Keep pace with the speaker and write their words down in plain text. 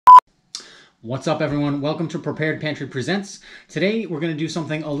What's up, everyone? Welcome to Prepared Pantry Presents. Today we're going to do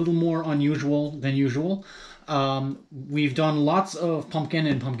something a little more unusual than usual. We've done lots of pumpkin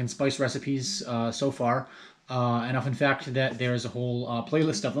and pumpkin spice recipes so far, enough in fact that there's a whole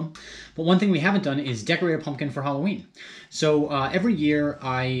playlist of them. But one thing we haven't done is decorate a pumpkin for Halloween. So every year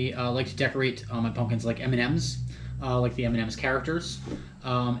I like to decorate my pumpkins like M&Ms. Like the M&M's characters,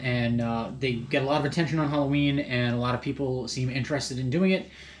 and they get a lot of attention on Halloween, and a lot of people seem interested in doing it,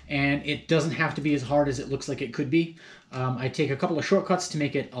 and it doesn't have to be as hard as it looks like it could be. I take a couple of shortcuts to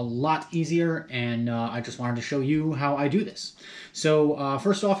make it a lot easier, and I just wanted to show you how I do this. So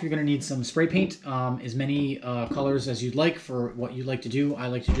first off, you're going to need some spray paint, as many colors as you'd like for what you'd like to do. I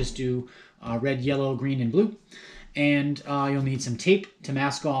like to just do red, yellow, green, and blue. And you'll need some tape to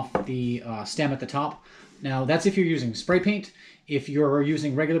mask off the stem at the top. Now, that's if you're using spray paint. If you're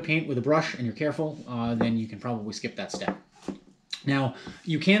using regular paint with a brush and you're careful, then you can probably skip that step. Now,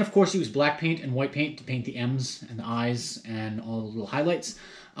 you can, of course, use black paint and white paint to paint the M's and the I's and all the little highlights.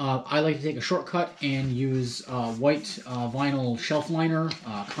 I like to take a shortcut and use white vinyl shelf liner,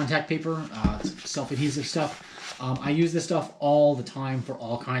 contact paper, self-adhesive stuff. I use this stuff all the time for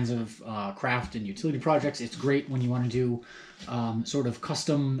all kinds of craft and utility projects. It's great when you want to do sort of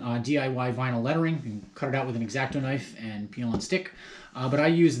custom DIY vinyl lettering. You can cut it out with an X-Acto knife and peel and stick. But I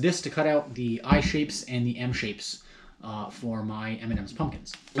use this to cut out the I shapes and the M shapes for my M&M's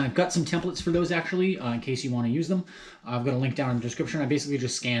pumpkins. I've got some templates for those actually, in case you want to use them. I've got a link down in the description. I basically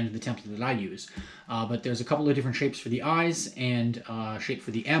just scanned the template that I use. But there's a couple of different shapes for the eyes and shape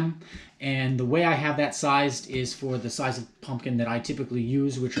for the M. And the way I have that sized is for the size of pumpkin that I typically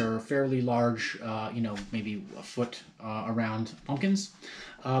use, which are fairly large, maybe a foot around pumpkins.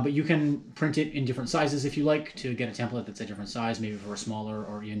 But you can print it in different sizes if you like to get a template that's a different size, maybe for a smaller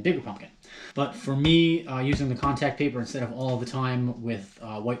or even bigger pumpkin. But for me, using the contact paper instead of all the time with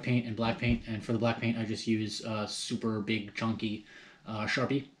white paint and black paint, and for the black paint I just use super big chunky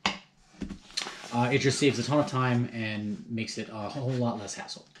Sharpie. It just saves a ton of time and makes it a whole lot less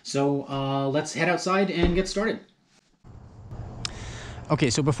hassle. So let's head outside and get started. Okay,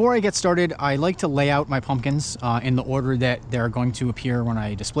 so before I get started, I like to lay out my pumpkins in the order that they're going to appear when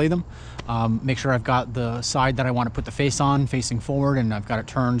I display them. Make sure I've got the side that I want to put the face on facing forward, and I've got it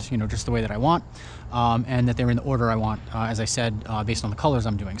turned, just the way that I want, and that they're in the order I want, as I said, based on the colors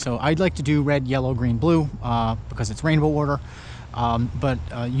I'm doing. So I'd like to do red, yellow, green, blue, because it's rainbow order. But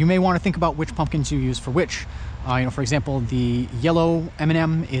you may want to think about which pumpkins you use for which. For example, the yellow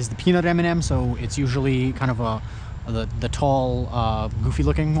M&M is the peanut M&M, so it's usually kind of the tall,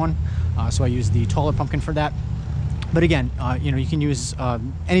 goofy-looking one. So I use the taller pumpkin for that. But again, you can use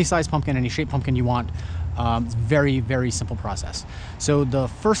any size pumpkin, any shape pumpkin you want. It's very, very simple process. So the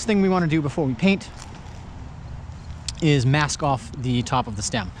first thing we want to do before we paint is mask off the top of the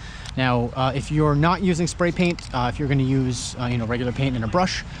stem. Now, if you're not using spray paint, if you're going to use regular paint and a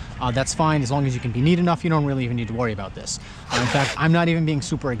brush, that's fine as long as you can be neat enough. You don't really even need to worry about this. In fact, I'm not even being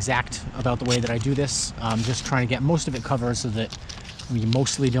super exact about the way that I do this. I'm just trying to get most of it covered so that we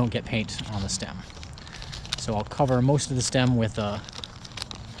mostly don't get paint on the stem. So I'll cover most of the stem with a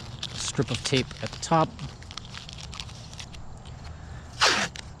strip of tape at the top.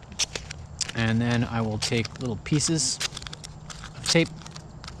 And then I will take little pieces of tape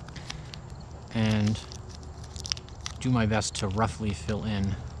and do my best to roughly fill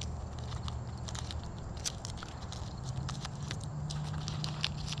in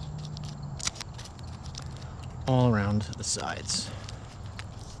all around the sides.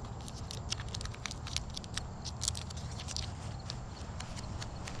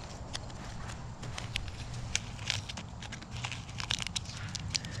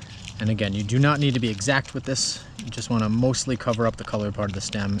 And again, you do not need to be exact with this. You just want to mostly cover up the colored part of the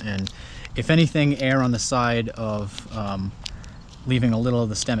stem, and if anything, err on the side of leaving a little of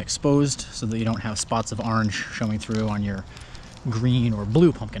the stem exposed so that you don't have spots of orange showing through on your green or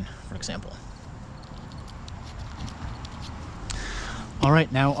blue pumpkin, for example. All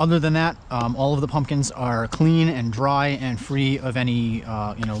right, now other than that, all of the pumpkins are clean and dry and free of any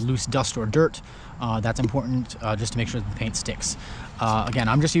loose dust or dirt. That's important just to make sure that the paint sticks. Again,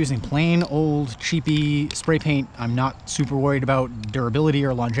 I'm just using plain old cheapy spray paint. I'm not super worried about durability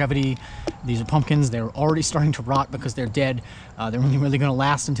or longevity. These are pumpkins. They're already starting to rot because they're dead. They're only really going to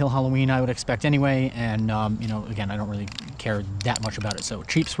last until Halloween, I would expect anyway. And again, I don't really care that much about it. So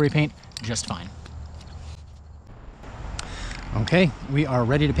cheap spray paint, just fine. Okay, we are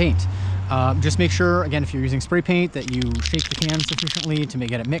ready to paint. Just make sure, again, if you're using spray paint, that you shake the can sufficiently to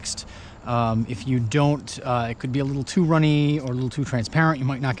get it mixed. If you don't, it could be a little too runny or a little too transparent. You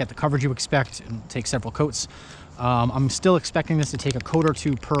might not get the coverage you expect. It'll take several coats. I'm still expecting this to take a coat or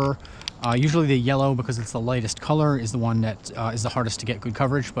two per Usually the yellow, because it's the lightest color, is the one that is the hardest to get good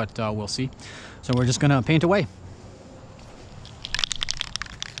coverage, but we'll see. So we're just going to paint away.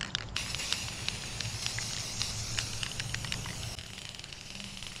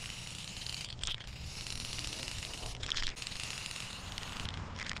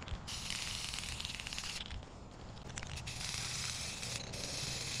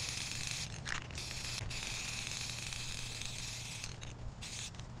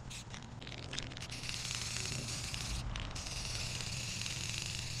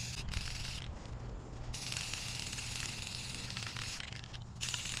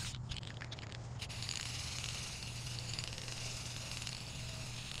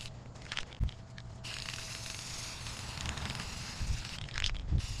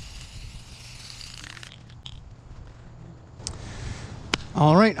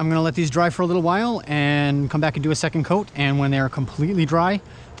 All right, I'm gonna let these dry for a little while and come back and do a second coat. And when they're completely dry,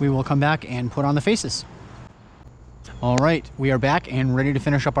 we will come back and put on the faces. All right, we are back and ready to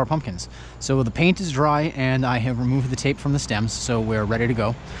finish up our pumpkins. So the paint is dry and I have removed the tape from the stems, so we're ready to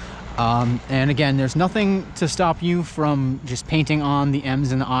go. And again, there's nothing to stop you from just painting on the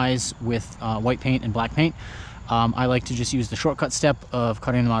M's and the I's with white paint and black paint. I like to just use the shortcut step of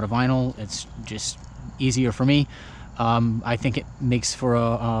cutting them out of vinyl. It's just easier for me. I think it makes for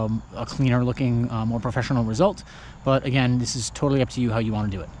a cleaner looking, more professional result. But again, this is totally up to you how you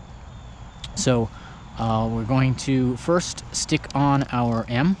want to do it. So we're going to first stick on our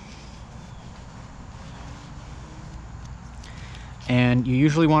M. And you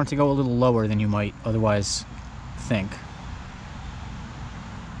usually want it to go a little lower than you might otherwise think.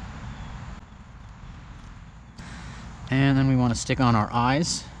 And then we want to stick on our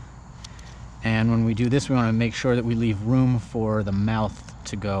eyes. And when we do this, we want to make sure that we leave room for the mouth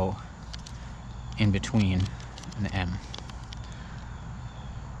to go in between an M.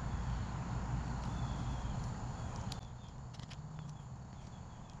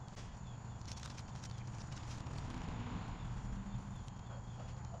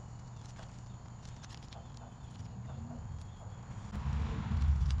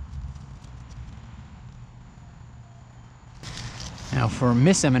 Now for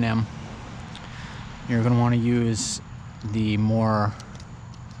Miss M&M, you're going to want to use the more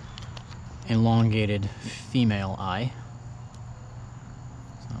elongated female eye.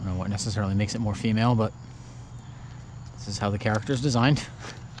 I don't know what necessarily makes it more female, but this is how the character is designed.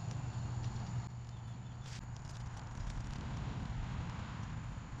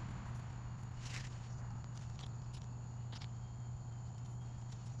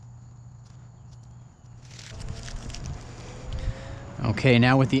 Okay,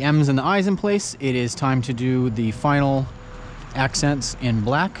 now with the M's and the I's in place, it is time to do the final accents in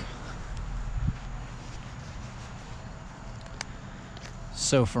black.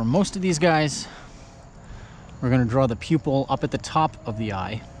 So for most of these guys, we're going to draw the pupil up at the top of the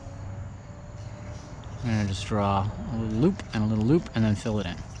eye. I'm going to just draw a little loop and a little loop and then fill it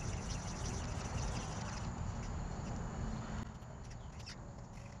in.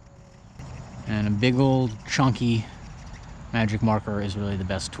 And a big old chunky magic marker is really the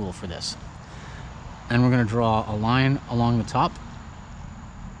best tool for this. And we're going to draw a line along the top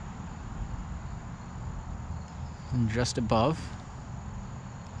and just above.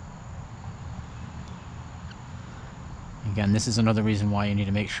 Again, this is another reason why you need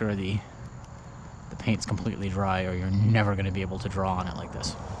to make sure the paint's completely dry, or you're never going to be able to draw on it like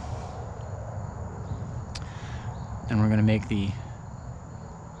this. And we're going to make the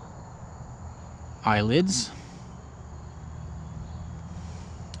eyelids.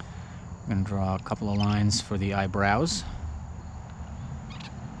 I'm going to draw a couple of lines for the eyebrows.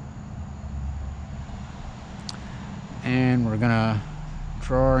 And we're going to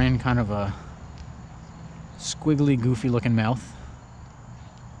draw in kind of a squiggly, goofy looking mouth.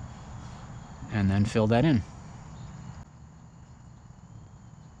 And then fill that in.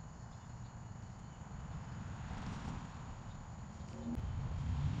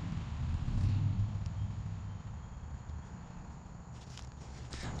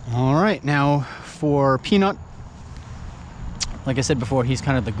 All right, now for Peanut, like I said before, he's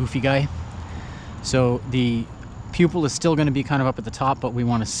kind of the goofy guy. So the pupil is still going to be kind of up at the top, but we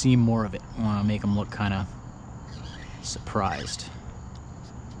want to see more of it. We want to make him look kind of surprised.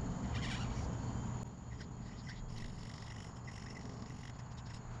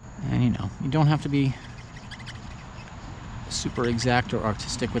 And you know, you don't have to be super exact or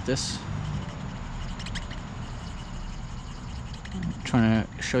artistic with this. Trying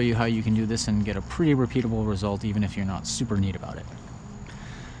to show you how you can do this and get a pretty repeatable result even if you're not super neat about it.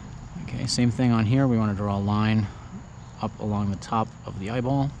 Okay, same thing on here. We want to draw a line up along the top of the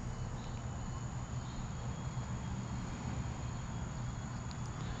eyeball.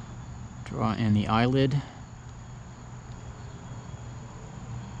 Draw in the eyelid.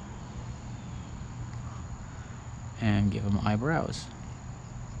 And give them eyebrows.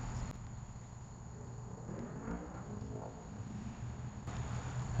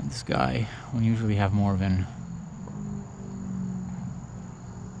 And this guy will usually have more of an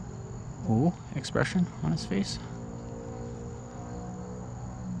ooh expression on his face.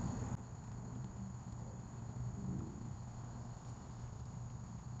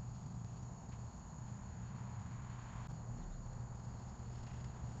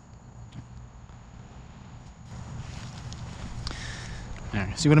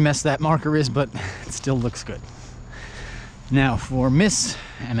 Alright, see what a mess that marker is, but it still looks good. Now for Miss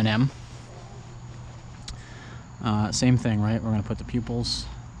M&M, same thing, right? We're going to put the pupils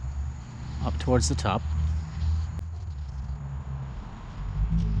up towards the top.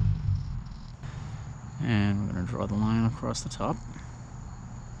 And we're going to draw the line across the top.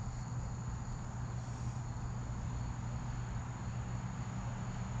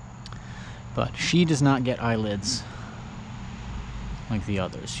 But she does not get eyelids like the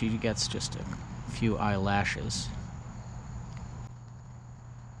others. She gets just a few eyelashes.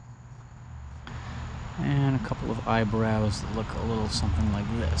 And a couple of eyebrows that look a little something like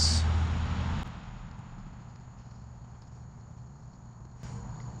this.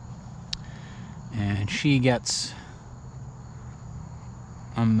 And she gets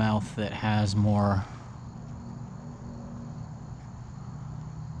a mouth that has more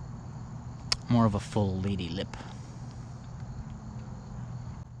of a full lady lip.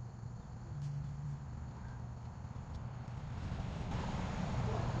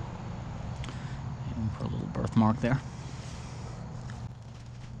 Put a little birthmark there.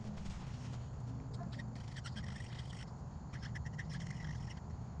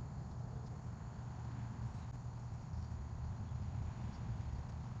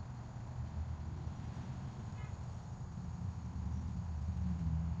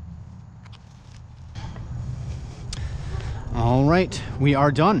 All right, we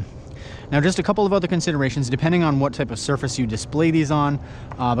are done. Now just a couple of other considerations, depending on what type of surface you display these on.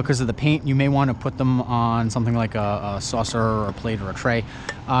 Because of the paint, you may want to put them on something like a saucer or a plate or a tray,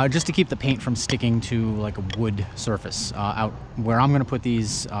 just to keep the paint from sticking to like a wood surface. Out where I'm going to put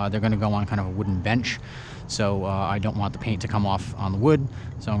these, they're going to go on kind of a wooden bench, so I don't want the paint to come off on the wood,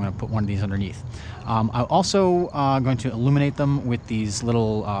 so I'm going to put one of these underneath. I'm also going to illuminate them with these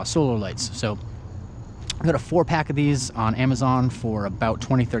little solar lights. So I got a 4-pack of these on Amazon for about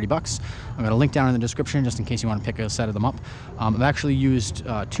 20-30 bucks. I've got a link down in the description just in case you want to pick a set of them up. I've actually used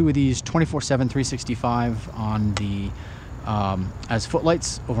 2 of these 24/7 365 on the as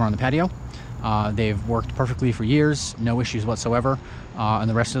footlights over on the patio. They've worked perfectly for years, no issues whatsoever. And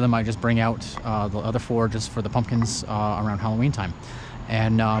the rest of them I just bring out the other 4 just for the pumpkins around Halloween time.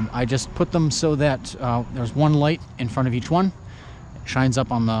 And I just put them so that there's one light in front of each one. It shines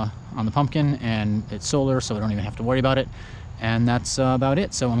up on the pumpkin, and it's solar, so I don't even have to worry about it. And that's about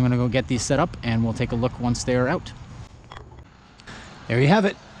it. So I'm going to go get these set up, and we'll take a look once they're out. There you have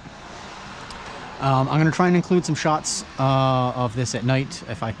it. I'm going to try and include some shots of this at night,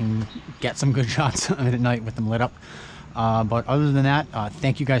 if I can get some good shots of it at night with them lit up. But other than that,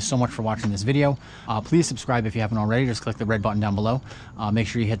 thank you guys so much for watching this video. Please subscribe if you haven't already. Just click the red button down below. Make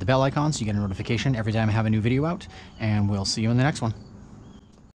sure you hit the bell icon so you get a notification every time I have a new video out. And we'll see you in the next one.